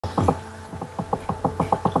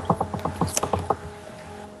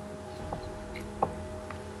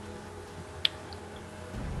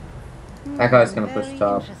That guy's gonna push Very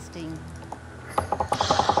top. interesting.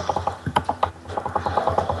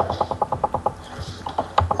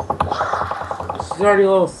 She's already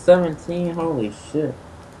level 17. Holy shit.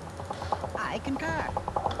 I concur.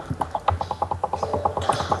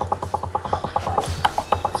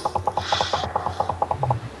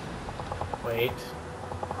 Wait.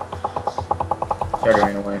 Started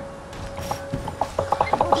ran away.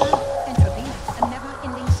 Order, entropy, a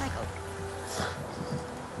never-ending cycle.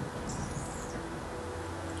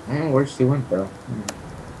 I don't know where she went though.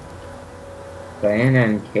 Diana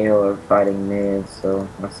and Kale are fighting mid, so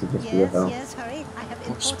must have just be a Yes, help. yes, hurry. I have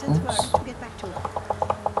Oops, important oops. work to get back to.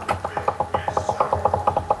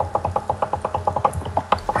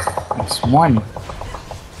 It's one.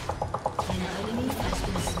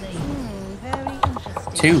 Very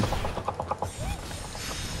interesting. Two.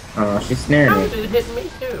 Oh, she snared How me. did it hit me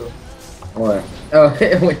too? What? Oh,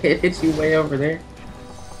 it hit you way over there.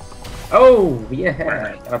 Oh,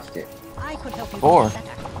 yeah, touched it. I could help you do Four. better.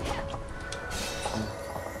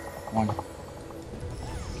 One.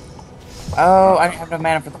 Oh, I didn't have no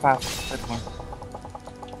mana for the file. That's one.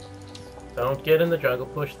 Don't get in the jungle,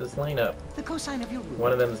 push this lane up. The cosine of your rule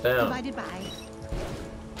One of them's down. divided by.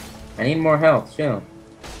 I need more health, chill.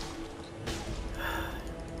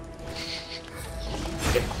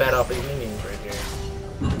 Get fed off these minions right here.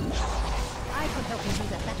 I could help you do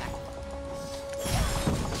that better.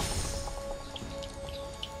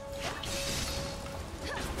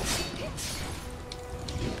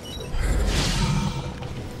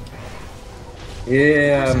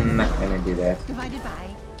 Yeah, I'm not gonna do that. Divided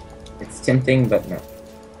by. It's tempting, but no.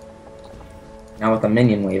 Now with the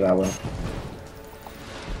minion wave, I will.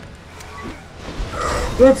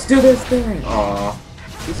 Let's do this thing! Aw,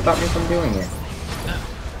 she stopped me from doing it.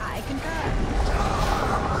 I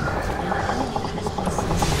concur.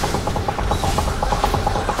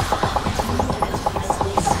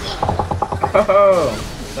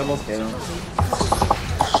 Oh, double kill.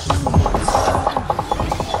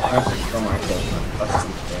 That's just so much kills. Fuck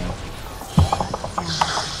these things.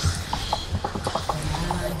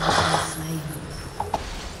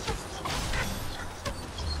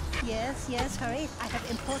 Yes, yes, hurry. I have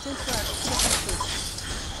important work to get back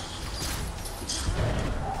to.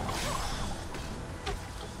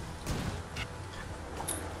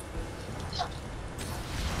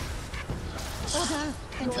 Order,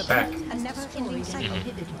 entropy, Back. a never-ending cycle.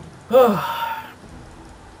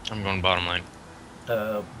 I'm going bottom line.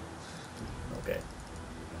 Okay.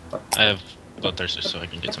 I have bloodthirster so I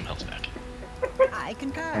can get some health back. I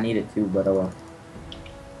concur. I need it too, but oh well.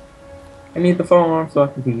 I need the farm so I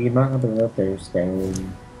can be my bloodthirster.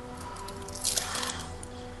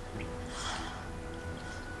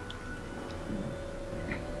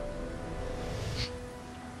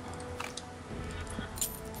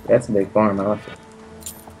 That's a big farm, I like it.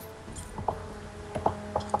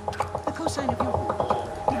 The cosine of your rule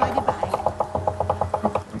divided by.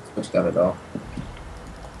 I switched out it all.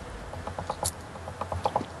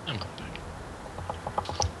 I'm going back.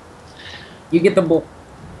 You get the bull.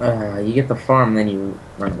 You get the farm, then you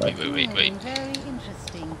run away. Wait. Very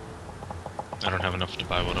interesting. I don't have enough to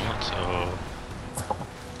buy what I want, so...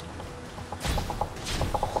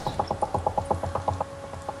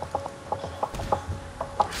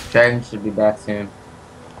 Dragon should be back soon.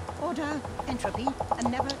 Order, entropy, a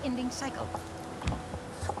never-ending cycle.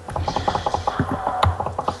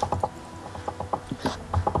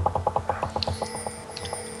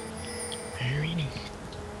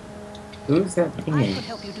 Who's that I pinging? could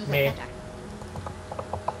help you do that Me. better.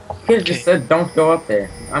 You could've just said don't go up there.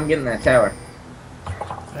 I'm getting that tower.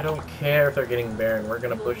 I don't care if they're getting Baron. We're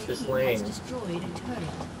gonna push this lane.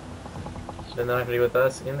 Then they'll have to deal with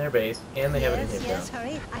us in their base, and they have an Yes, inhib yes, down.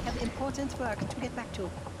 hurry. I have important work to get back to.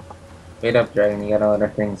 Wait up, Dragon. You gotta let our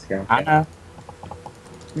things go. I know.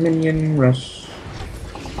 Minion rush.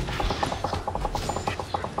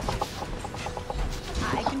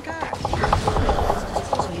 I concur.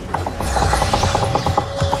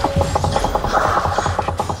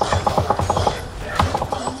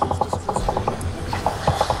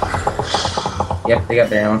 Yep, they got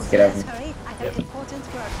there. Let's get out of Yes, here. hurry. I have Yep. important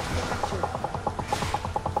work to get back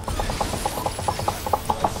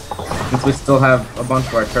to. Since we still have a bunch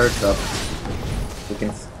of our turrets up, we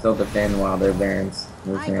can still defend while their barons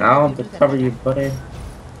move in. I'll just cover you, buddy.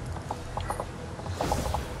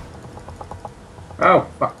 Oh,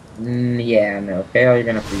 fuck. Yeah, no. Kale, you're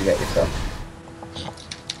gonna have to do that yourself.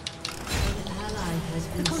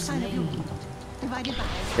 The cosine of your rule divided by.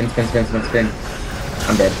 Spin.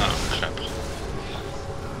 I'm dead. Oh, crap.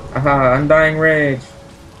 Aha, Undying Rage.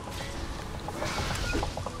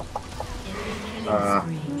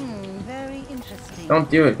 Very Don't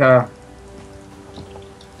do it, Kyle.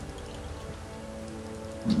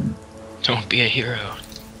 Don't be a hero.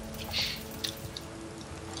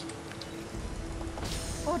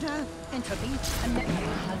 Order, entropy, and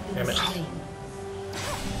Damn it.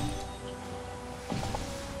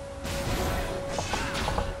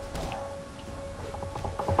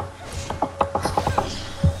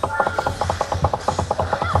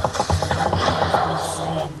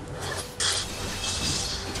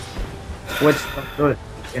 Which one's good?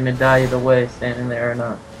 Gonna die either way, standing there or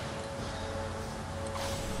not.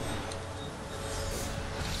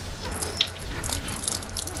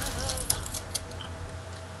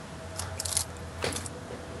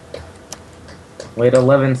 Wait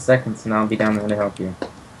 11 seconds and I'll be down there to help you.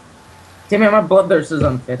 Damn it, my bloodthirst is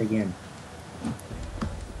unfit again.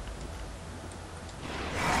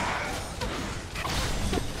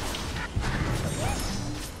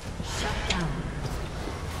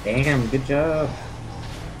 Damn, good job.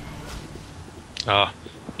 Oh,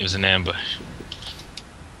 it was an ambush.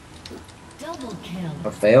 Double kill.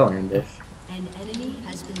 A fail ambush. An enemy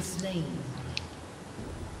has been slain.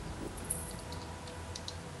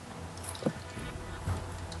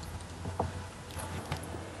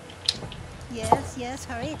 yes, yes,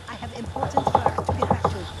 hurry. I have important work to get back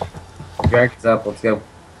to. Drag us up, let's go.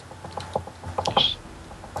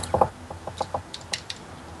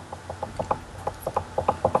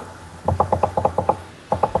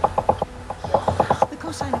 The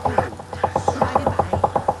cosine of your root divided by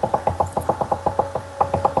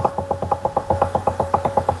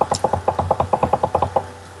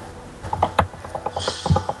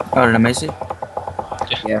Oh, did I miss it?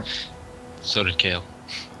 Yeah. So did Kale.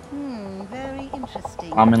 very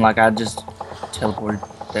interesting. I mean, like, I just teleported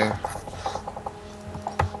there.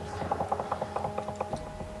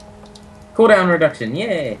 Cooldown reduction,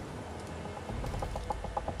 yay!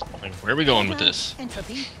 Like, where are we going with this?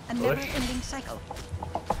 Entropy, a Push. never-ending cycle.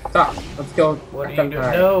 Stop, let's go. What are you doing?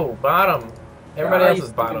 No, bottom. Everybody else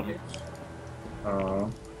is bottom. Oh.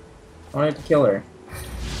 I wanted to kill her.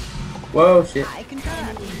 Whoa, shit. I concur.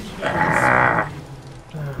 Ah.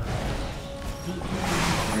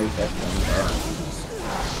 Where's that one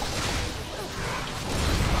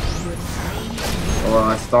at? Well,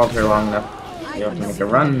 I stalled her long enough. You have to make a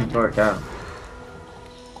run toward her.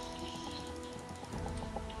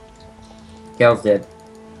 Kale's dead.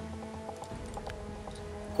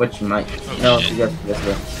 Which might. No, she goes this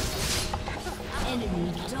way.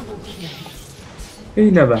 Enemy double kill.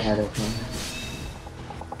 He never had it. Man.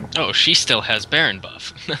 Oh, she still has Baron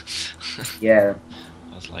buff. Yeah.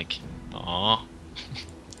 I was like, aw.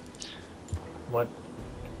 What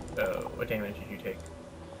damage did you take?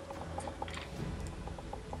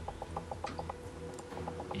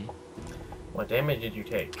 What damage did you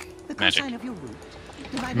take? The Magic. cosine of your root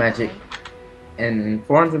divided Magic. And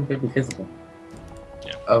 450 physical.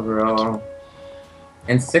 Yeah. Overall.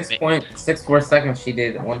 In 6.64 seconds, she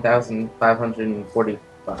did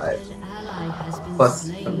 1,545. An ally has been Plus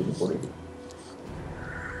slain. 140.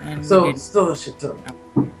 And So, we it's still a shit ton.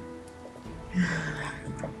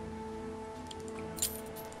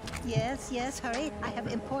 Yes, yes, hurry. I have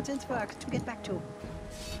important work to get back to.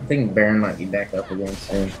 I think Baron might be back up again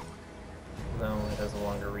soon. No, it has a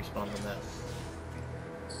longer respawn than that.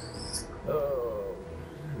 Oh.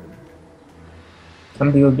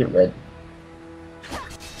 Some people get red.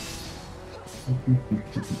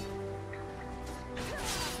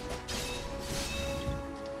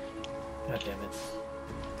 God damn it.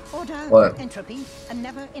 Order, What? entropy, a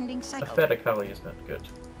never-ending A cycle. fed Akali is not good.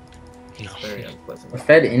 No. Very unpleasant. If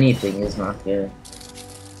fed anything is not good.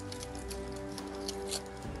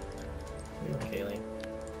 You, Kaylee.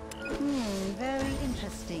 Very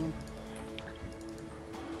interesting.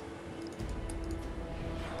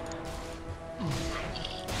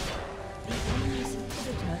 The enemy's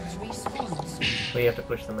inhibitors respawn soon. We have to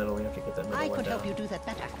push the middle. We have to get that middle I one could down. help you do that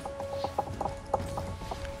better.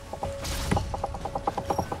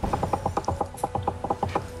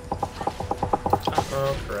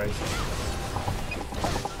 Oh, Christ.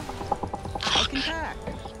 I concur.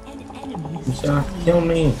 An enemy is Michelle, kill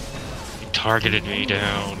me. He targeted me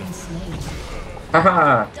down. been slain.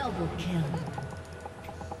 Haha! Double kill.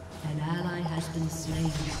 An ally has been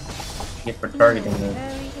slain. Get for targeting me.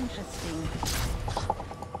 Very interesting.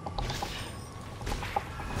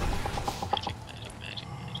 Magic, magic, magic, magic.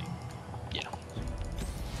 Yeah.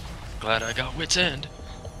 Glad I got wit's end.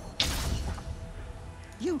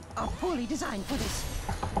 You are poorly designed for this.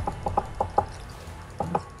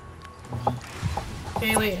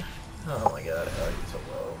 Kaylee! Oh my god, how are you so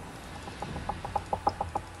low?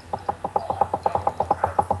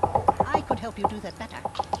 I could help you do that better.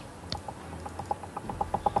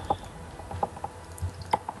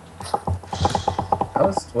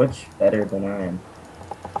 is Twitch better than I am?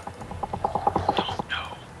 Don't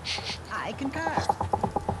know. I concur.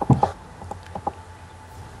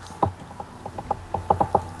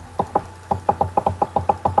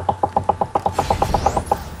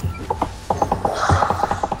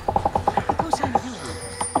 The cosine of u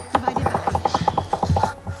divided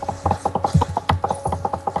by.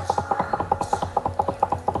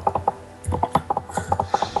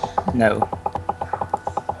 No.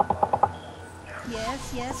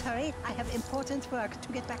 Yes, yes, hurry. I have important work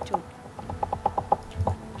to get back to.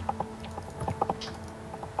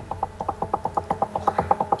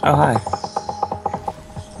 Oh, hi.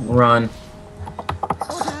 Run.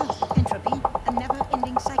 Order, entropy, a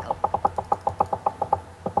never-ending cycle.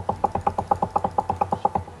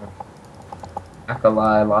 Not gonna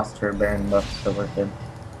lie, I lost her Baron buff, so we're good.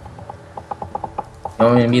 You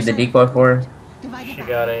want me to be the decoy for her? Divided She by.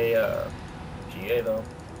 got a GA though.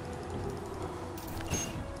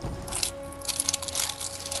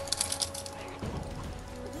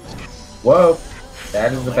 Whoa!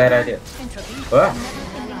 That is a bad idea. Entropy, What? a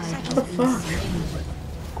never-ending cycle. What the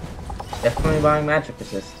fuck? Definitely buying magic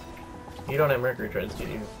resist. You don't have Mercury Treads, do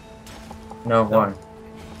you? No, why?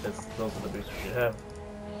 Those are the boosts you should have.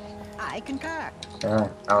 I concur.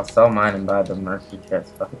 I'll sell mine and buy the Mercy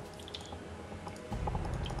chest. Fuck it.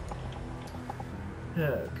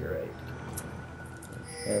 Oh, great.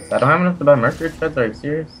 Yes, I don't have enough to buy Mercury treads. Are you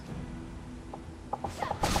serious?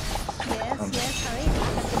 Yes, yes, hurry. I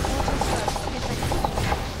have important work to get back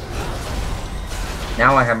to.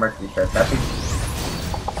 Now I have Mercury treads. Happy?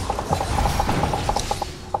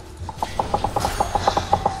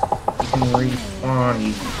 You can respawn,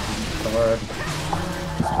 you card.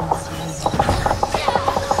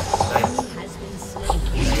 Nice.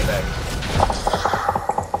 Get back.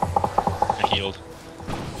 I healed.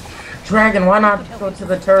 Dragon, why not go to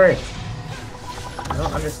the turret? I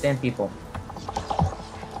don't understand people.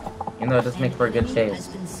 Even though it does make for a good chase.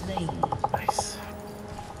 Nice.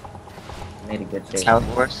 Made a good chase. That's how it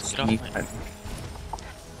works. Get off You-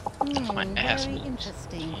 my- my ass Very whooped.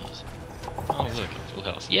 interesting. Jeez. Oh look, full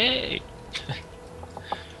health. Yay!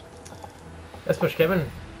 Let's push Kevin.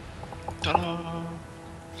 Ta-da!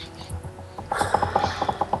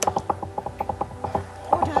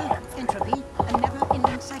 Order, entropy, a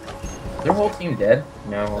never-ending cycle. Your whole team dead?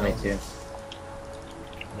 No, only two.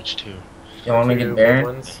 Which two? You want me to Two get big Baron?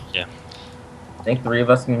 ones. Yeah. I think 3 of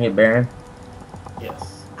us can get Baron.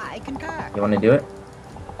 Yes. I concur. You want to do it?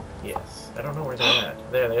 Yes. I don't know where they're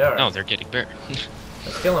at. There they are. No, they're getting better.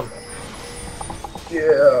 Let's kill them.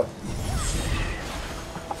 Yeah.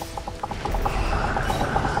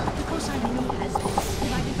 The cosine of u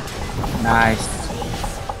divided by. Nice.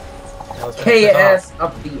 Now let's finish this KS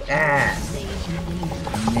up the ass.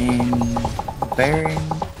 And then Baron.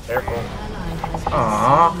 off. Careful.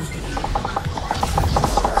 Aww.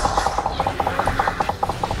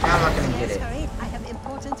 Now I'm not gonna get Yes, it. hurry. I have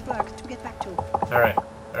important work to get back to.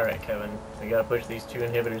 Alright, Kevin. We gotta push these 2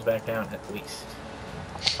 inhibitors back down at least.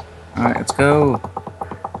 Alright, let's go.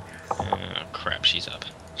 Oh crap, she's up.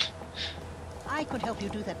 I could help you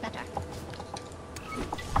do that better.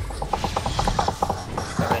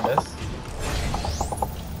 Behind us.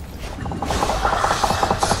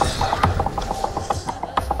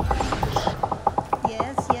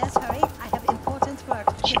 Yes, yes, hurry. I have important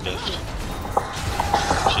work to She get back biffed.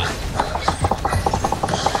 to. Shit.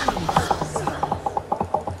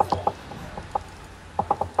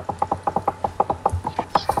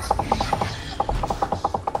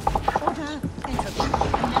 Order, entropy,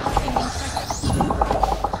 a never-ending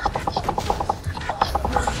cycle.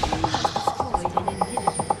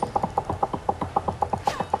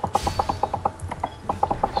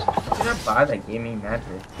 Did I buy that gaming magic?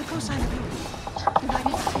 The cosine of u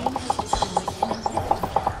divided by.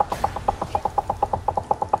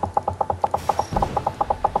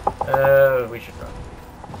 We should run.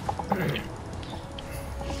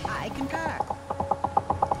 I concur.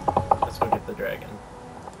 Let's go get the dragon.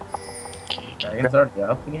 Okay, Dragon's already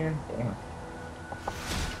up again? Damn.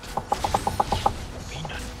 Very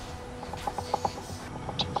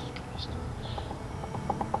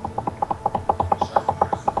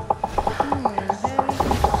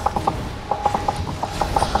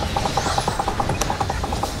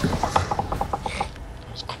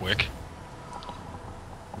that was quick.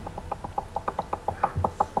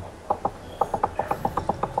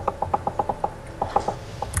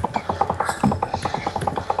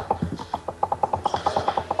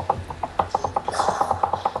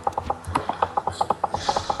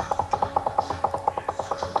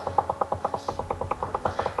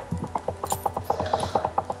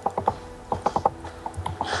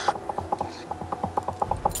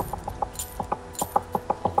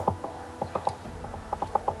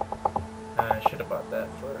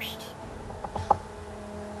 first.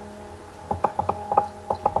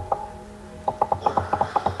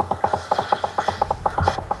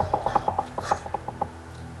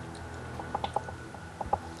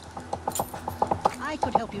 I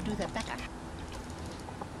could help you do that better.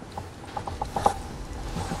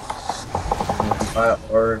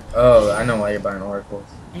 Oh, I know why you're buying oracles.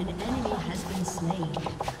 An enemy has been slain.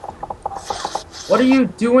 What are you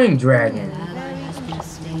doing, An dragon? ally has been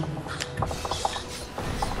slain.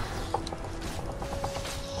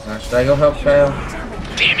 Should I go help Kyle?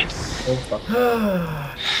 Damn it. Oh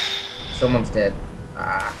fuck. Someone's dead.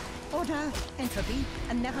 Ah. Order, entropy,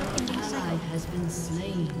 a An never-ending ally cycle. has been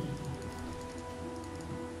slain.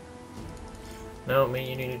 No, me,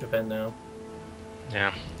 you need to defend now.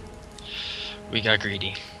 Yeah. We got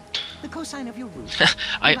greedy. The cosine of your root.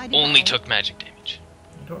 I divided only by- took magic damage.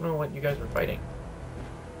 I don't know what you guys were fighting.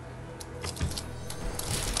 Your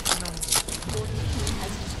team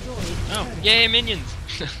has destroyed a Oh, turret. yay, minions!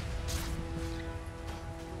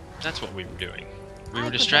 That's what we were doing. We I were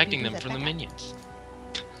could distracting maybe them do from the that minions.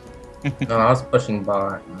 No, I was pushing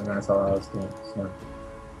bot, and that's all I was doing. So.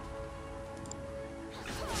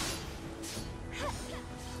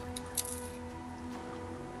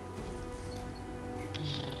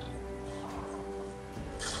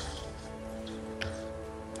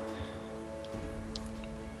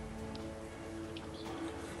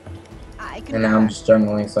 I can And now I'm just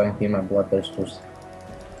jungling so I can feed my bloodthirsters.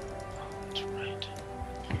 That's right.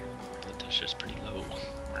 Blood pressure's pretty low.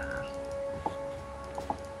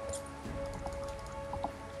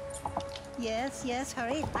 Yes, yes,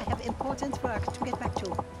 hurry. I have important work to get back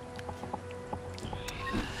to.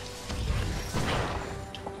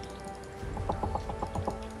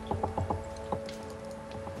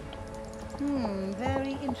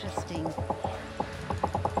 Very interesting.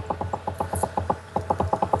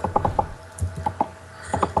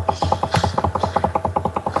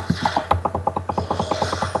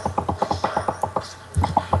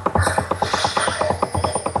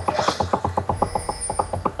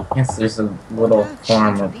 Yes, there's a little Order,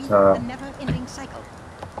 farm up entropy, top. a never-ending cycle.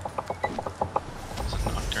 There's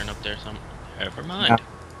a nocturne up there some. Never mind.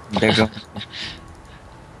 There go.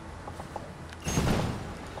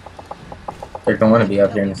 They're going to be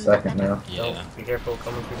up here in a second now. Yeah. Oh, be careful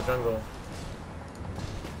coming through the jungle.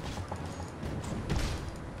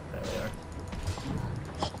 There we are.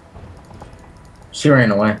 She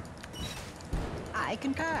ran away. I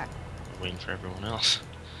concur. Waiting for everyone else.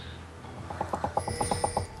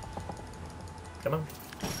 Come on.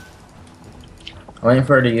 I'm waiting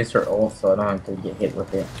for her to use her ult so I don't have to get hit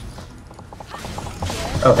with it.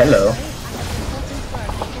 Oh, hello.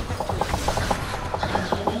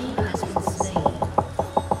 An enemy has been slain.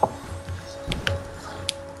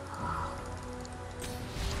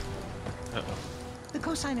 Uh-oh. The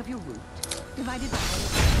cosine of your root divided by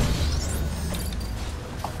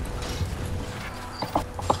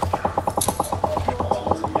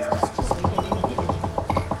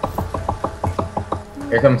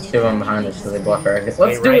Here comes two of them behind us so they block our exit.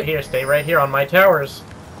 Let's Stay do right it! here, stay right here on my towers.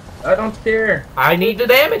 I don't care. I need the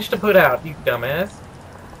damage to put out, you dumbass.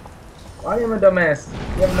 Why am I a dumbass?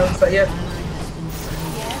 You haven't noticed that yet? Ally has been slain.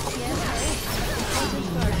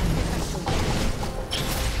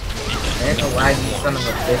 Man, a laggy son of a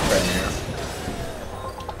bitch right now.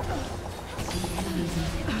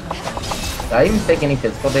 Did I even take any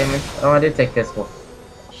physical damage? Oh, I did take physical.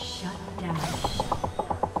 Shut down.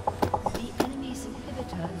 The enemy's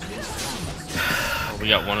inhibitor is responding. Oh, we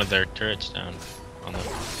got one of their turrets down on the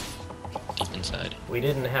deep inside. We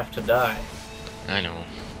didn't have to die. I know.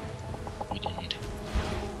 We didn't.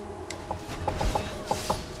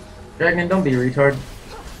 Dragon, don't be a retard.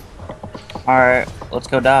 Alright, let's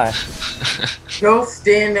go die. Go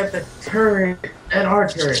stand at the turret, at our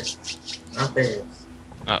turret. Not theirs.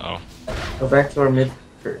 Uh-oh. Go back to our mid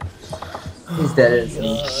turret. He's dead, isn't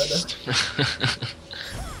he?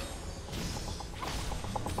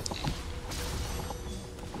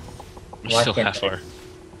 We're Why still can't half I? our...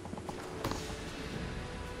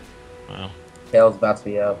 Wow, Tail's about to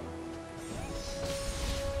be up.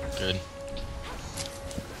 good.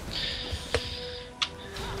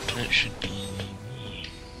 That should be me.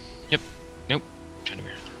 Yep. Nope. Trying to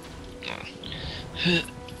mirror.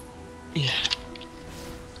 Yeah.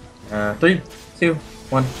 3, 2,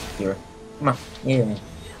 1, 0. Come on. Yeah.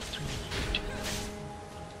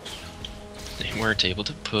 They weren't able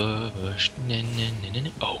to push.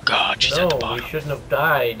 Oh god, she's No, at the we bottom. shouldn't have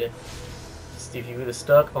died. If you would have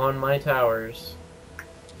stuck on my towers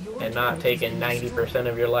and not taken 90%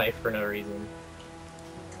 of your life for no reason.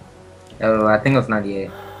 Oh, I think it was 98.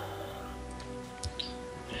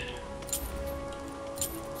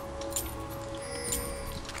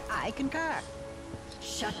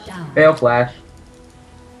 Shut down. Fail flash.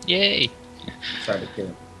 Yay! Try to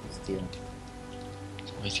kill. Steal.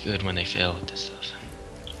 It's always good when they fail at this stuff.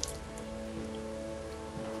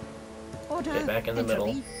 Order, Get back in the middle.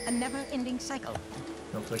 entropy, a never-ending cycle.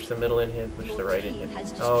 Don't push the middle in hit, push the right in hit.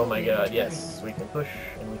 Oh my god, yes. We can push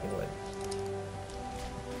and we can win.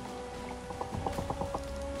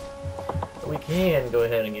 But we can go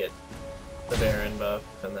ahead and get the Baron buff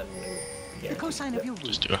and then we The cosine of your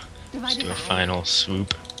Just root do divided a by final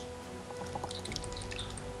swoop.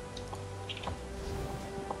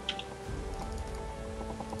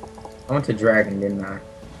 I went to dragon, didn't I?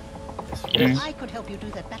 Yes. I could help you do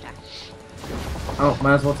that better. Oh,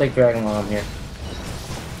 might as well take dragon while I'm here.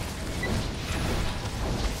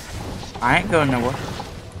 I ain't going nowhere.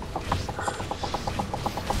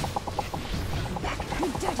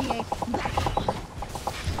 You dirty ape!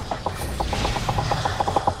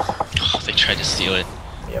 Oh, they tried to steal it.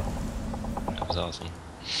 Yep. That was awesome.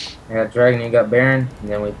 I got dragon, you got baron, and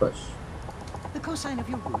then we push. The cosine of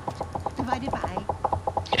your root divided by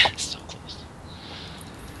Yeah, it's so close.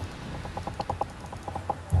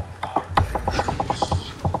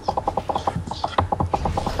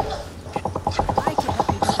 I could help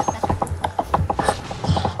you do that better.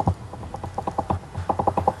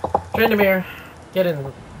 Trendemir, get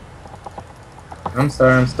in. I'm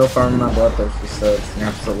sorry, I'm still farming my bloodthirsty, so it's an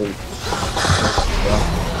absolute. Well.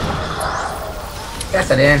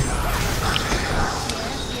 Yes, I did.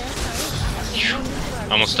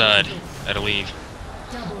 Almost died. Had to leave.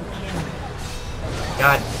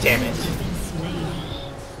 God damn it.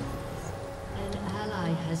 An ally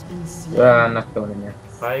has been slain. I'm not going in there.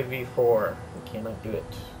 5v4. We cannot do it.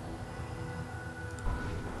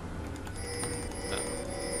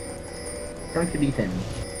 Turn to defend.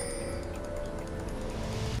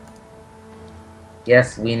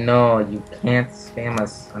 Yes, we know you can't spam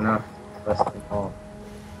us enough for us to call.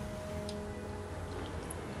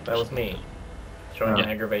 That was me. Showing Oh.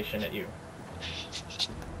 aggravation at you.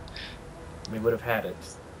 We would have had it.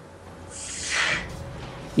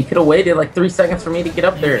 You could have waited like 3 seconds for me to get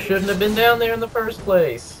up You there. shouldn't have been down there in the first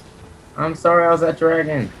place. I'm sorry, I was at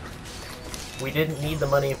dragon. We didn't need the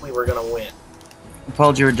money if we were gonna win.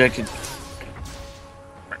 Apology rejected.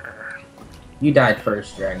 You died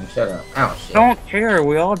first, dragon. Shut up. Oh shit. Don't care,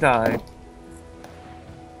 we all died.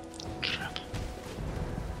 Crap.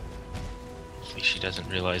 Hopefully she doesn't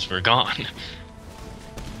realize we're gone.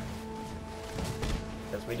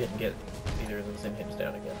 Because we didn't get either of those inhibs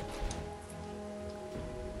down again.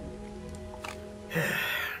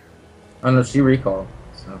 Oh no, she recalled.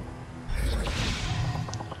 So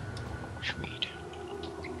Sweet.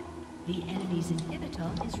 The enemy's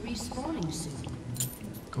inhibitor is respawning soon.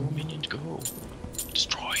 Go, minions, go.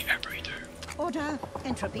 Destroy everything. Order,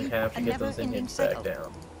 entropy, We have a to get those never-ending inhibs back cycle.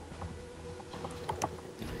 down.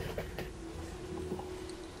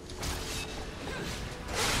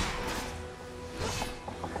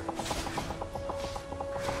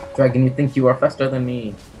 dragon, you think you are faster than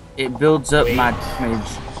me? It builds up Wait. my damage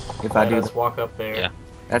if I Let do us that. walk up there. Yeah.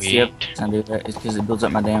 That's Wait. the other reason I do that. It's because it builds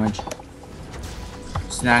up my damage.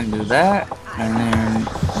 So now I can do that, and then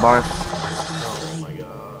Barth. Oh my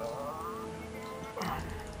god.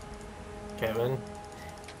 Kevin.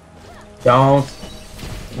 Don't.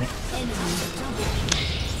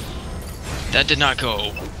 That did not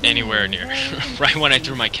go anywhere near. Right when I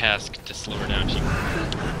threw my cask to slow her down, she.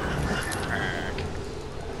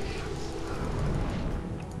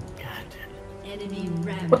 God damn it. Enemy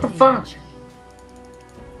rampage. What the fuck?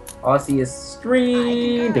 All I see is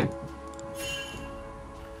screaming.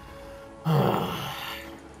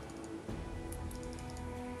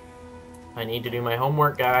 I need to do my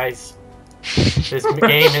homework, guys. This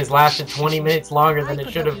game has lasted 20 minutes longer than I it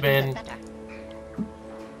could should help have you do been. that better.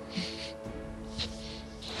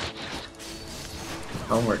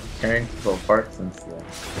 Homework tearing people apart since the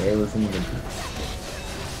day was in the. Very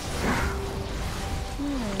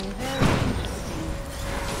interesting.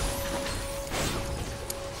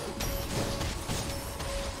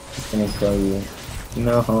 Gonna tell you.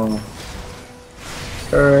 No.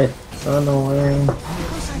 Turret. Run away.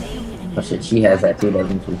 Oh shit, she has that too,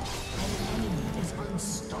 doesn't she?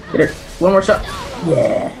 Get her. One more shot.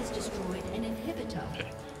 Yeah. Has destroyed an inhibitor.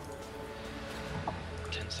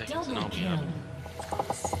 10 seconds and Double I'll be kill. up.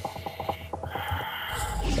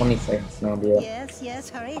 20 seconds, no deal. Yes, yes,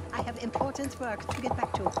 hurry. I have important work to get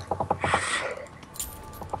back to.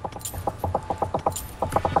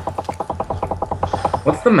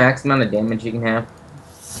 What's the max amount of damage you can have?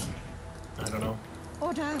 I don't know.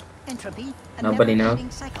 Order, entropy, a Nobody knows. never-ending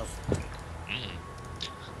cycle. Mm.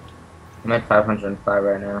 I'm at 505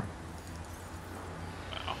 right now.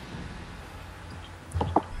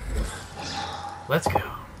 Wow. Let's go.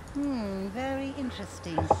 Very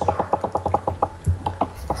interesting.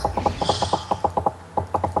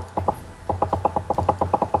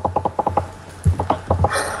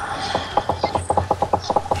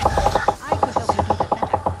 I could help you do that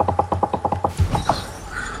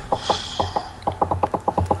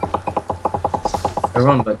better.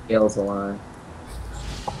 Everyone but Gale's alive.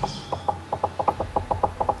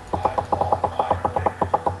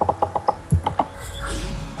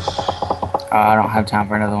 I don't have time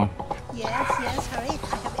for another one. Yes, hurry. I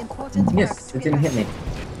have important work Yes, to it didn't hit me.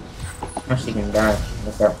 Now she can die.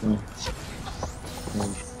 Look out for me.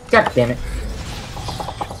 God damn it.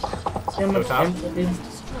 See how much top. damage I did?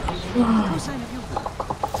 No sign of you.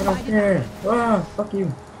 I don't care. Ah, fuck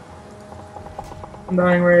you. I'm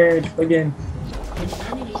dying rage again. An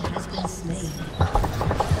enemy has been slain.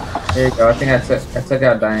 There you go. I think I took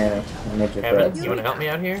out Diana. I made you Kevin, threat. you wanna help me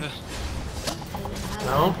out here? An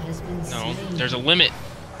No? ally has been No, slain. there's a limit.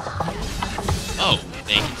 Oh,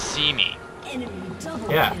 they can see me. Enemy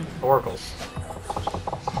double Yeah, kill. oracles.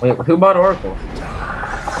 Wait, who bought Oracle?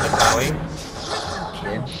 Like Valley.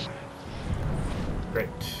 Yeah. Great.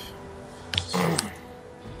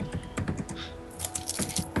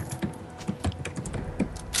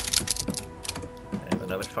 And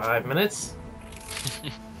another 5 minutes.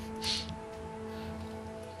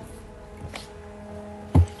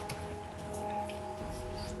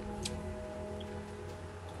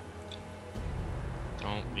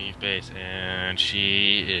 Don't leave base, and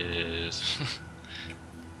she is.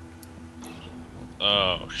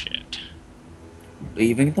 Oh shit.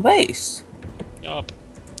 Leaving the base. Yup.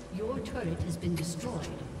 Your turret has been destroyed.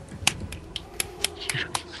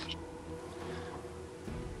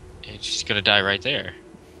 And she's gonna die right there.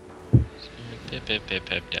 Pip, pip, pip,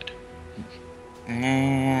 pip, dead.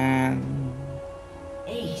 And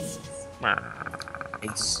Ace.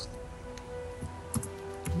 ace.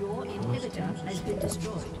 Your inhibitor has been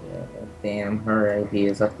destroyed. Yeah, damn, her AP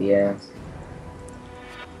is up the ass.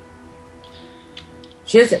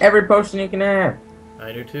 She has every potion you can have.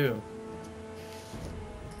 I do too.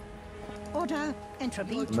 Order,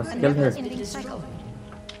 entropy, Must a kill her. never-ending cycle.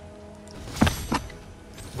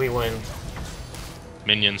 We win.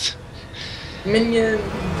 Minions. Minion!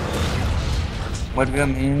 What do you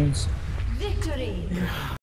mean? Victory!